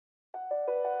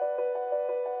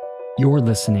You're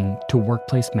listening to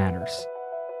Workplace Matters.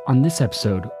 On this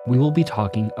episode, we will be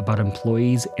talking about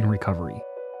employees in recovery.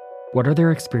 What are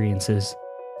their experiences?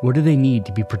 What do they need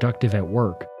to be productive at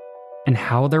work? And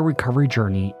how their recovery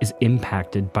journey is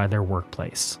impacted by their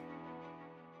workplace.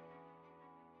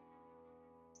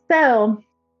 So,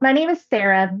 my name is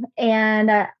Sarah,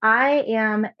 and I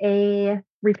am a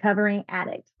recovering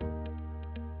addict.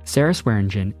 Sarah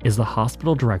Swearingin is the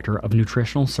Hospital Director of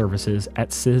Nutritional Services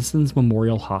at Citizens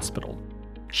Memorial Hospital.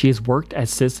 She has worked at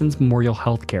Citizens Memorial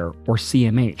Healthcare, or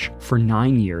CMH, for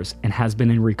 9 years and has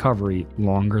been in recovery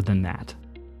longer than that.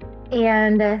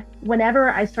 And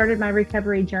whenever I started my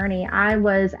recovery journey, I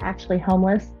was actually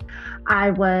homeless.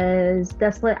 I was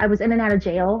desolate. I was in and out of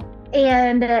jail.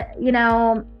 And,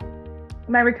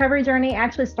 my recovery journey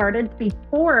actually started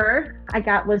before I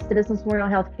got with Citizens Memorial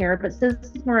Healthcare, but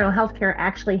Citizens Memorial Healthcare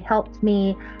actually helped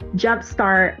me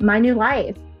jumpstart my new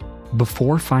life.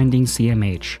 Before finding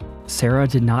CMH, Sarah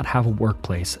did not have a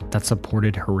workplace that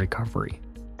supported her recovery.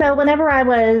 So whenever I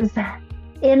was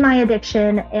in my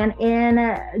addiction and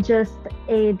in just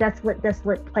a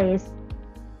desolate place,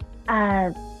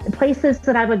 places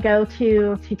that I would go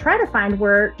to try to find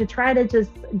work, to try to just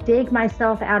dig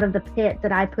myself out of the pit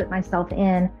that I put myself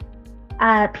in,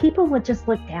 people would just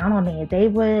look down on me. They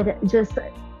would just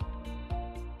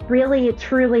really,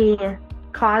 truly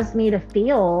cause me to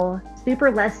feel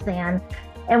super less than.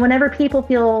 And whenever people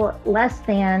feel less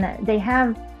than, they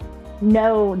have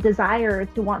no desire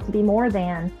to want to be more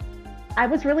than. I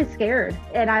was really scared,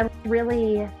 and I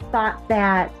really thought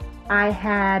that I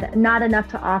had not enough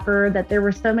to offer, that there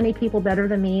were so many people better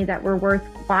than me that were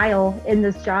worthwhile in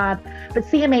this job. But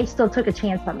CMH still took a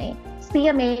chance on me.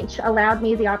 CMH allowed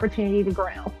me the opportunity to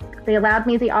grow. They allowed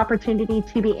me the opportunity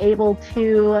to be able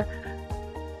to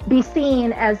be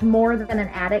seen as more than an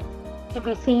addict, to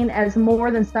be seen as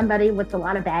more than somebody with a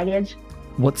lot of baggage.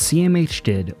 What CMH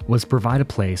did was provide a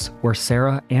place where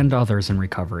Sarah and others in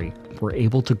recovery were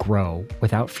able to grow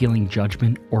without feeling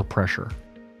judgment or pressure.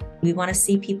 We want to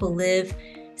see people live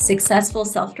successful,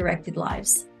 self-directed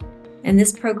lives. And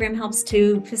this program helps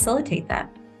to facilitate that.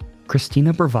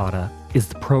 Christina Bravata is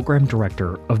the program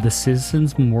director of the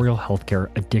Citizens Memorial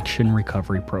Healthcare Addiction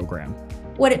Recovery Program.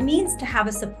 What it means to have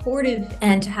a supportive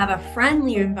and to have a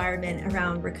friendly environment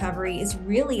around recovery is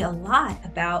really a lot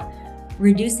about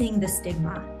reducing the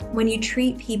stigma. When you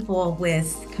treat people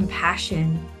with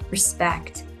compassion,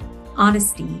 respect,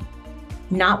 honesty,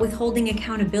 not withholding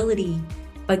accountability,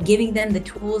 but giving them the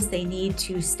tools they need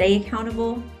to stay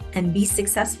accountable and be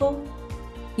successful,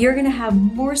 you're going to have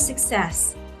more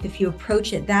success if you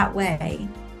approach it that way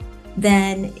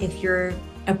than if you're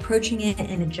approaching it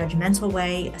in a judgmental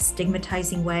way, a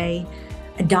stigmatizing way,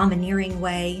 a domineering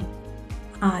way.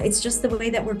 It's just the way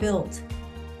that we're built.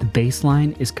 The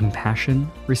baseline is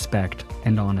compassion, respect,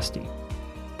 and honesty.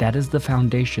 That is the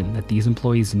foundation that these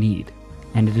employees need,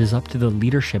 and it is up to the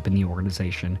leadership in the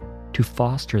organization to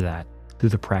foster that through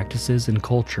the practices and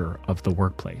culture of the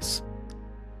workplace.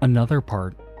 Another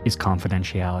part is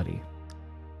confidentiality.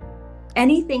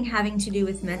 Anything having to do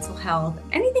with mental health,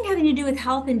 anything having to do with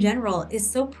health in general is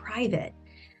so private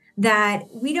that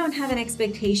we don't have an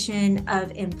expectation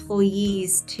of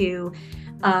employees to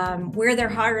wear their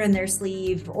heart on their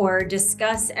sleeve or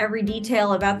discuss every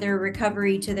detail about their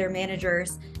recovery to their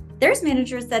managers. There's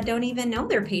managers that don't even know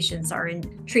their patients are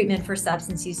in treatment for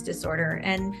substance use disorder.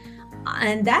 And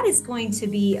that is going to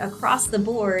be across the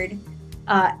board.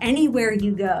 Anywhere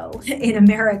you go in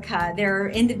America, there are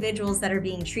individuals that are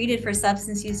being treated for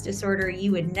substance use disorder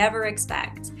you would never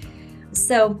expect.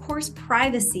 So, of course,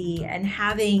 privacy and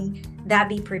having that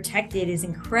be protected is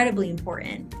incredibly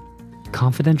important.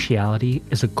 Confidentiality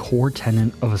is a core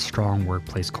tenet of a strong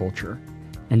workplace culture,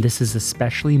 and this is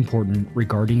especially important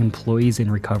regarding employees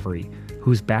in recovery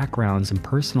whose backgrounds and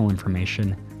personal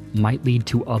information might lead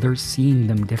to others seeing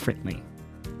them differently.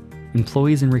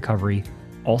 Employees in recovery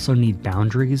also need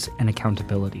boundaries and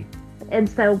accountability. And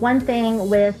so one thing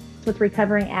with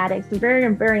recovering addicts is very,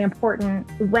 very important,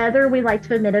 whether we like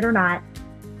to admit it or not.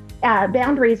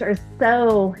 Boundaries are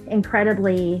so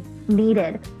incredibly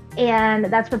needed. And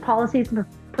that's where policies and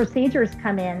procedures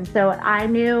come in. So I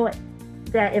knew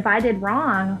that if I did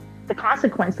wrong, the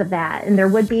consequence of that, and there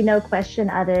would be no question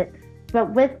of it.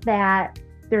 But with that,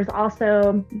 there's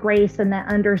also grace and the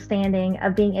understanding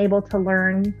of being able to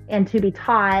learn and to be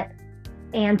taught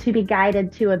and to be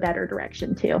guided to a better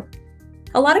direction too.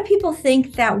 A lot of people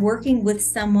think that working with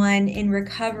someone in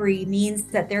recovery means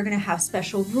that they're going to have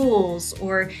special rules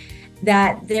or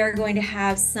that they're going to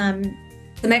have some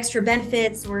extra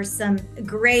benefits or some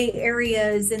gray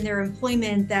areas in their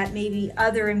employment that maybe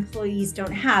other employees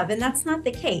don't have. And that's not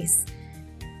the case.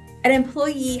 An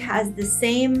employee has the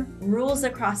same rules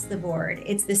across the board.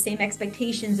 It's the same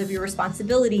expectations of your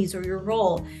responsibilities or your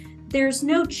role. There's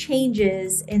no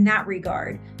changes in that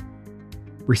regard.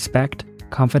 Respect,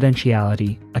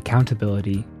 confidentiality,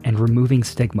 accountability, and removing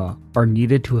stigma are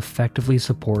needed to effectively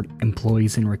support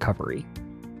employees in recovery.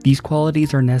 These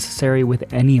qualities are necessary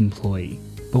with any employee,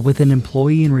 but with an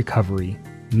employee in recovery,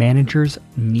 managers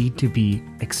need to be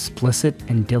explicit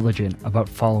and diligent about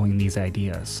following these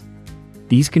ideas.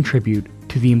 These contribute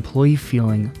to the employee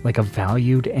feeling like a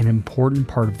valued and important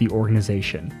part of the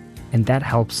organization, and that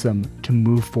helps them to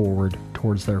move forward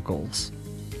towards their goals.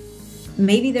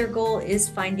 Maybe their goal is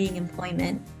finding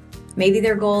employment. Maybe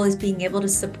their goal is being able to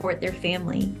support their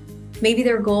family. Maybe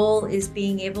their goal is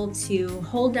being able to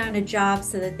hold down a job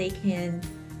so that they can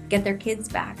get their kids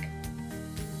back.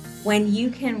 When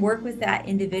you can work with that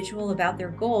individual about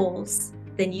their goals,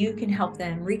 then you can help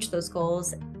them reach those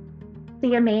goals.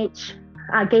 CMH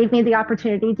gave me the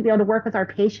opportunity to be able to work with our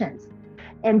patients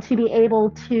and to be able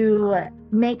to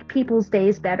make people's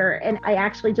days better. And I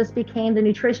actually just became the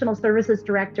nutritional services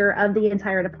director of the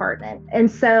entire department. And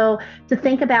so to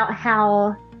think about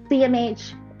how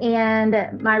CMH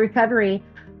and my recovery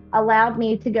allowed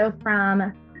me to go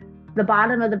from the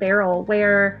bottom of the barrel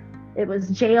where it was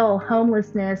jail,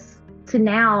 homelessness, to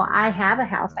now I have a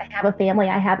house, I have a family,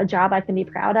 I have a job I can be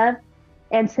proud of.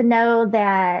 And to know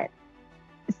that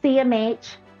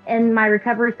CMH and my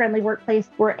recovery-friendly workplace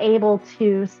were able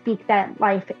to speak that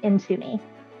life into me.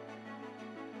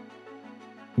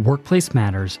 Workplace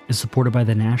Matters is supported by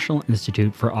the National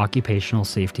Institute for Occupational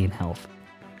Safety and Health.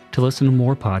 To listen to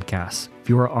more podcasts,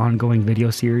 view our ongoing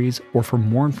video series, or for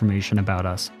more information about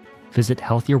us, visit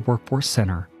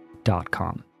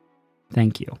healthierworkforcecenter.com.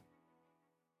 Thank you.